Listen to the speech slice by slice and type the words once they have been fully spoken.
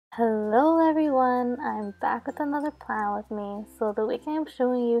Hello everyone, I'm back with another plan with me. So the week I'm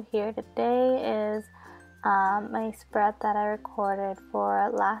showing you here today is my spread that I recorded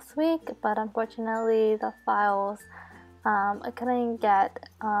for last week, but unfortunately the files I couldn't get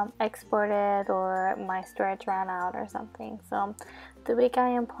exported, or my storage ran out or something. So the week I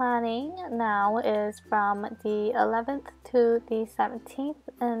am planning now is from the 11th to the 17th,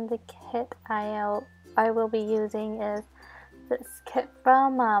 and the kit I will be using is this kit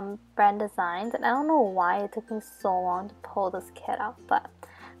from BrennDesigns, and I don't know why it took me so long to pull this kit out, but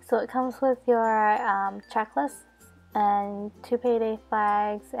so it comes with your checklists and 2 payday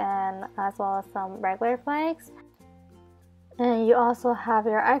flags, and as well as some regular flags, and you also have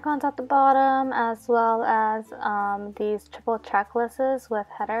your icons at the bottom, as well as these triple checklists with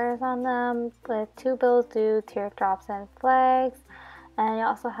headers on them with 2 bills due, teardrops, and flags. And you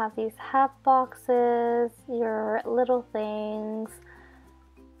also have these half boxes, your little things,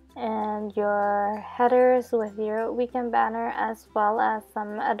 and your headers with your weekend banner, as well as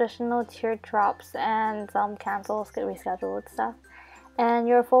some additional teardrops and some cancels, get rescheduled stuff, and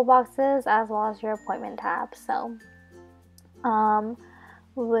your full boxes, as well as your appointment tabs. So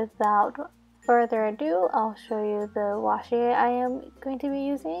without further ado, I'll show you the washi I am going to be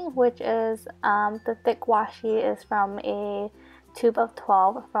using, which is the thick washi is from a tube of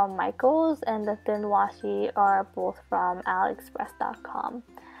 12 from MacLeod, and the thin washi are both from AliExpress.com.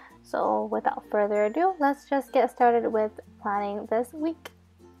 So without further ado, let's just get started with planning this week.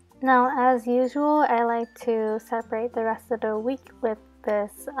 Now, as usual, I like to separate the rest of the week with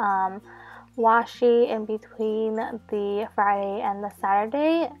this washi in between the Friday and the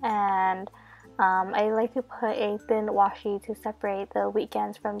Saturday, and I like to put a thin washi to separate the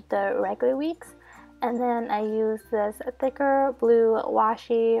weekends from the regular weeks. And then I use this thicker blue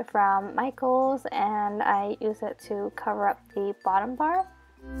washi from MacLeod, and I use it to cover up the bottom bar.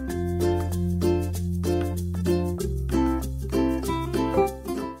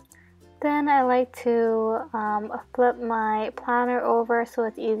 Then I like to flip my planner over so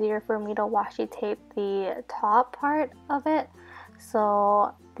it's easier for me to washi tape the top part of it.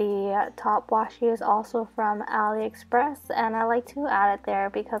 So the top washi is also from AliExpress, and I like to add it there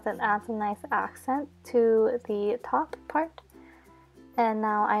because it adds a nice accent to the top part. And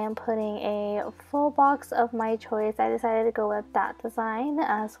now I am putting a full box of my choice. I decided to go with that design,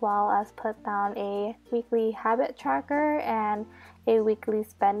 as well as put down a weekly habit tracker and a weekly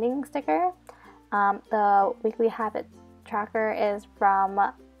spending sticker. The weekly habit tracker is from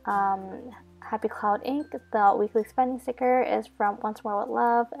HappyCloudInc. The weekly spending sticker is from Once More With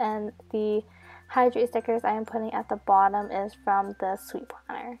Love, and the hydrate stickers I am putting at the bottom is from the Sweet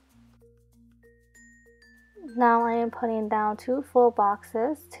Planner. Now I am putting down 2 full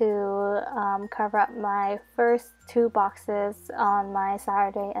boxes to cover up my first 2 boxes on my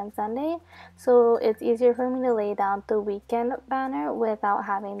Saturday and Sunday, so it's easier for me to lay down the weekend banner without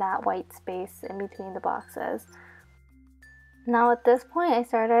having that white space in between the boxes. Now at this point, I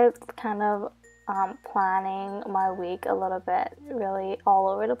started kind of planning my week a little bit, really all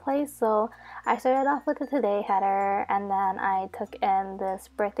over the place. So I started off with the today header, and then I took in this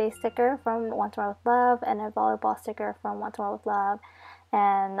birthday sticker from Once More With Love and a volleyball sticker from Once More With Love,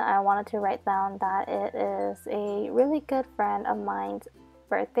 and I wanted to write down that it is a really good friend of mine's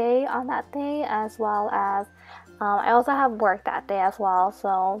birthday on that day, as well as I also have work that day as well,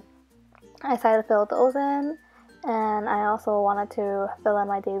 so I decided to fill those in. And I also wanted to fill in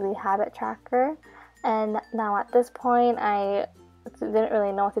my daily habit tracker. And now at this point, I didn't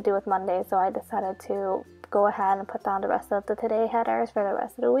really know what to do with Monday, so I decided to go ahead and put down the rest of the today headers for the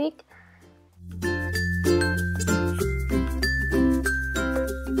rest of the week.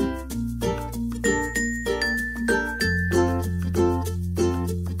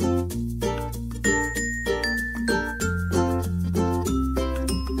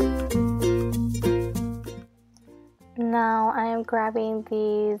 Now I am grabbing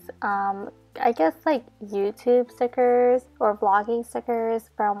these, I guess like YouTube stickers or vlogging stickers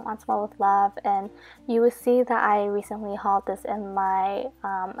from Once More With Love, and you will see that I recently hauled this in my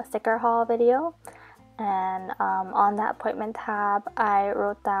sticker haul video. And on that appointment tab, I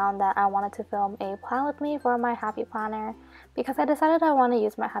wrote down that I wanted to film a plan with me for my Happy Planner, because I decided I want to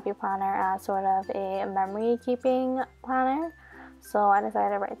use my Happy Planner as sort of a memory keeping planner. So I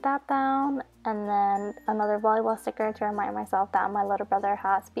decided to write that down, and then another volleyball sticker to remind myself that my little brother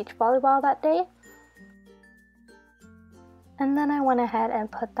has beach volleyball that day. And then I went ahead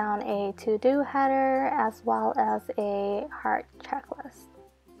and put down a to-do header as well as a heart checklist.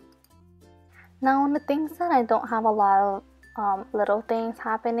 Now, on the things that I don't have a lot of little things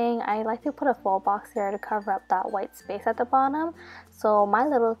happening. I like to put a full box here to cover up that white space at the bottom. So my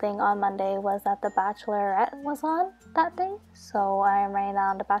little thing on Monday was that the Bachelorette was on that day, so I'm writing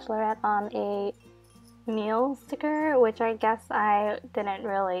down the Bachelorette on a meal sticker, which I guess I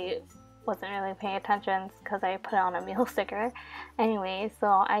wasn't really paying attention because I put it on a meal sticker. Anyway, so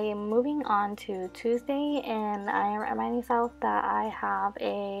I am moving on to Tuesday, and I am reminding myself that I have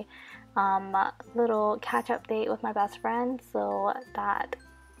a little catch-up date with my best friend. So that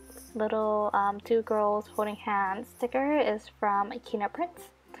little two girls holding hands sticker is from KeenaPrints,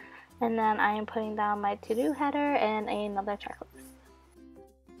 and then I am putting down my to-do header and another checklist.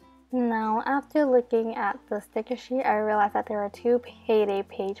 Now, after looking at the sticker sheet, I realized that there were two payday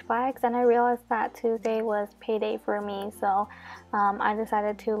page flags, and I realized that Tuesday was payday for me, so I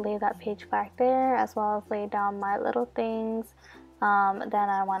decided to leave that page flag there, as well as lay down my little things. Then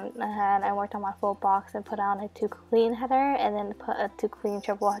I went ahead and worked on my full box and put on a to clean header, and then put a to clean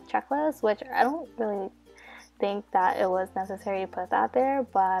triple checklist, which I don't really think that it was necessary to put that there,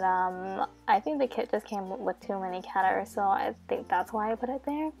 but I think the kit just came with too many headers, so I think that's why I put it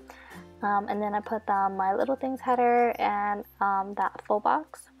there. And then I put down my little things header and that full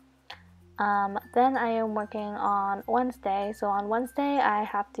box. Then I am working on Wednesday. So on Wednesday I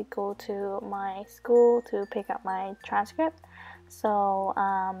have to go to my school to pick up my transcript. So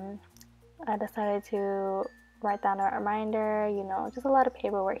I decided to write down a reminder, you know, just a lot of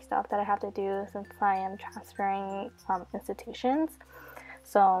paperwork stuff that I have to do since I am transferring institutions.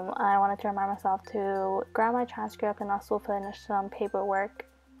 So I wanted to remind myself to grab my transcript and also finish some paperwork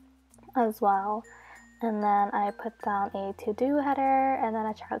as well. And then I put down a to-do header and then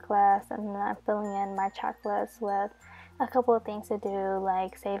a checklist, and then I'm filling in my checklist with a couple of things to do,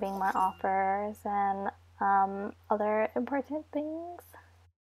 like saving my offers and other important things.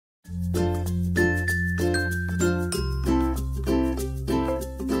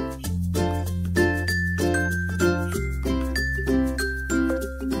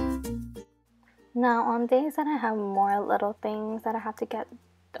 Now, on days that I have more little things that I have to get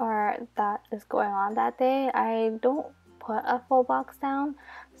or that is going on that day, I don't put a full box down,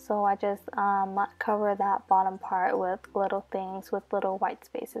 so I just cover that bottom part with little things with little white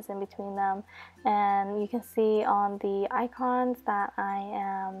spaces in between them. And you can see on the icons that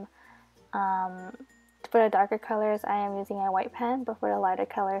I am for the darker colors I am using a white pen, but for the lighter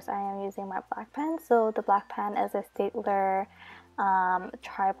colors I am using my black pen. So the black pen is a Staedtler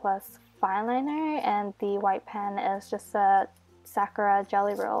Tri Plus fine liner, and the white pen is just a Sakura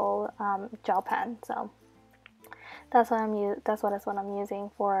Jelly Roll gel pen. So that's what I'm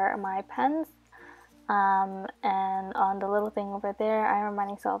using for my pens. And on the little thing over there, I'm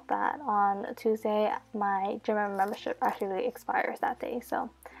reminding myself that on Tuesday my gym membership actually expires that day, so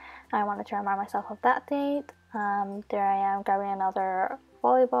I wanted to remind myself of that date. There I am grabbing another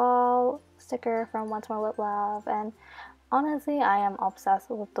volleyball sticker from Once More With Love, and honestly I am obsessed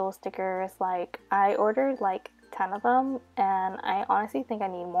with those stickers. Like, I ordered like 10 of them, and I honestly think I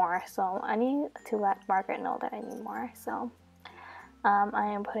need more, so I need to let Margaret know that I need more. So I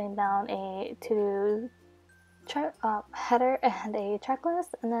am putting down a to-do header and a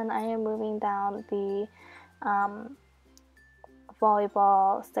checklist, and then I am moving down the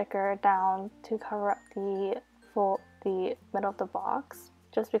volleyball sticker down to cover up the middle of the box,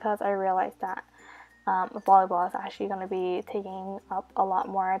 just because I realized that volleyball is actually going to be taking up a lot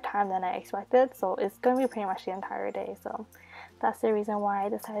more time than I expected, so it's going to be pretty much the entire day, so that's the reason why I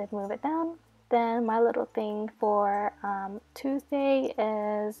decided to move it down. Then my little thing for Tuesday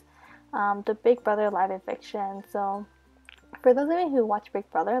is the Big Brother live eviction. So for those of you who watch Big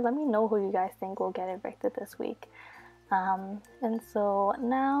Brother, let me know who you guys think will get evicted this week. And so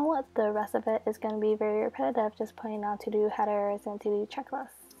now the rest of it is going to be very repetitive, just putting down to-do headers and to-do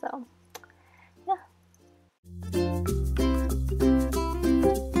checklists. So yeah.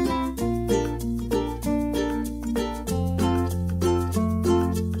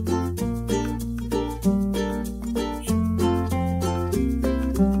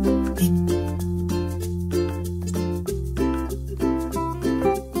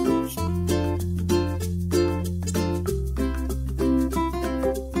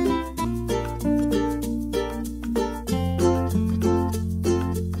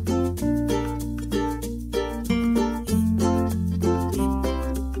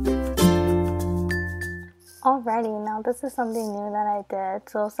 Alrighty, now this is something new that I did.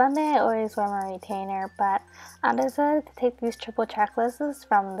 So Sunday I always wear my retainer, but I decided to take these triple checklists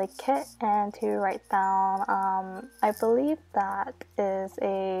from the kit and to write down, I believe that is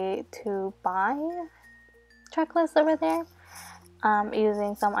a to buy checklist over there.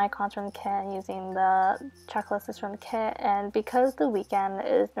 using some icons from the kit and using the checklists from the kit. And because the weekend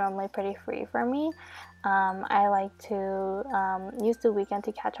is normally pretty free for me, I like to use the weekend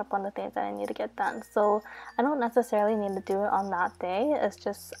to catch up on the things that I need to get done. So I don't necessarily need to do it on that day, it's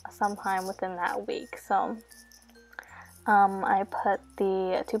just sometime within that week. So I put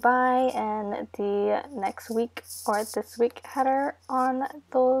the to buy and the next week or this week header on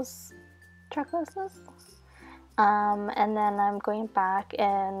those checklists. And then I'm going back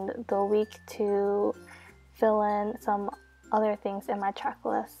in the week to fill in some other things in my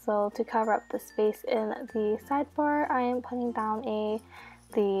checklist. So to cover up the space in the sidebar, I am putting down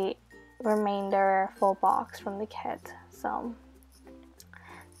the remainder full box from the kit. So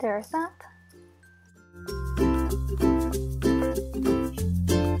there's that.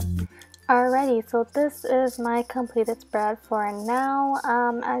 Alrighty, so this is my completed spread for now.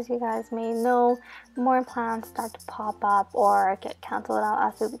 As you guys may know, more plans start to pop up or get cancelled out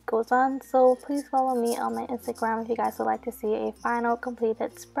as the week goes on. So please follow me on my Instagram if you guys would like to see a final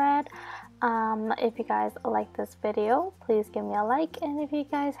completed spread. If you guys like this video, please give me a like. And if you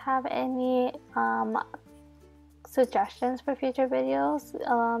guys have any suggestions for future videos,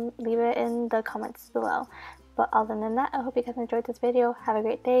 leave it in the comments below. But other than that, I hope you guys enjoyed this video. Have a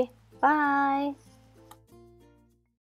great day. Bye!